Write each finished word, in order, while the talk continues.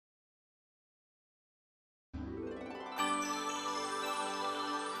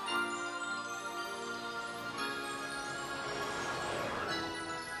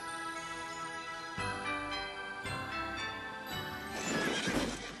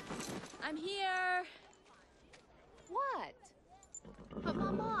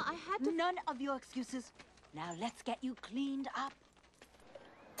had to... None of your excuses. Now let's get you cleaned up.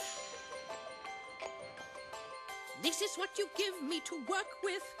 This is what you give me to work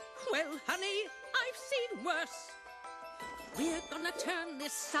with? Well, honey, I've seen worse. We're gonna turn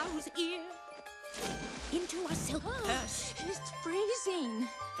this sow's ear into a silk purse. It's freezing.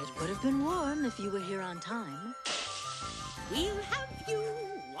 It would have been warm if you were here on time. We'll have you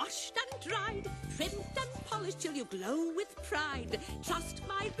washed and dried, trimmed and polished till you glow with pride. Trust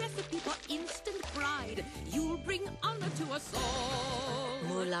my recipe for instant pride. You'll bring honor to us all.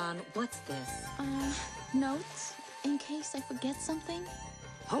 Mulan, what's this? Notes? In case I forget something?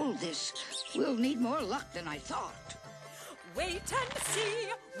 Hold this. We'll need more luck than I thought. Wait and see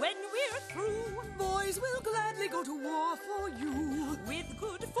when we're through. Boys will gladly go to war for you. With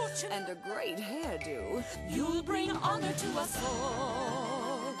good fortune And a great hairdo. you'll bring honor to us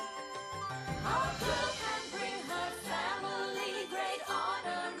all. A girl can bring her family great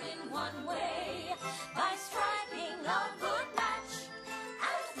honor in one way, by striking a good match,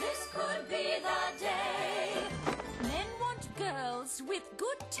 as this could be the day. Men want girls with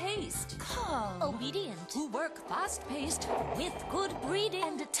good taste, Calm, obedient, who work fast-paced, with good breeding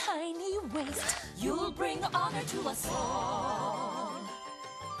and a tiny waist. you'll bring honor to us all.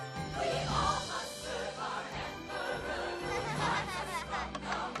 We all must serve our emperor, rises from the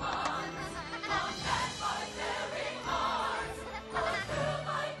one, combat barbaric arts, fulfill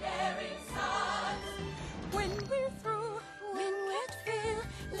my daring sons. When we're through, when we're feel,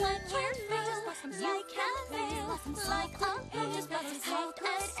 when we're feel, you can feel like a page blossoms soft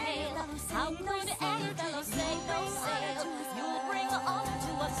as hail. How good and fellows say they sail. You'll bring honor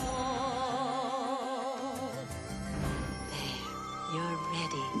to us all. You're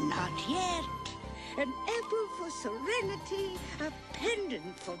ready. Not yet. An apple for serenity, a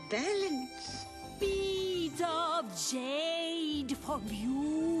pendant for balance. Beads of jade for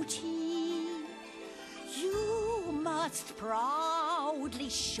beauty. You must proudly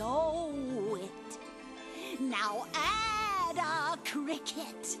show it. Now add a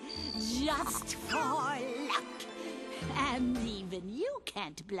cricket just for luck. And even you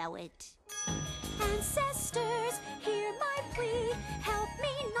can't blow it. Ancestors, hear my plea. Help me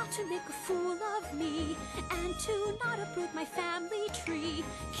not to make a fool of me, and to not uproot my family tree.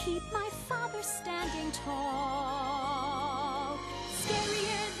 Keep my father standing tall.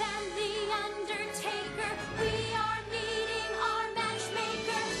 Scarier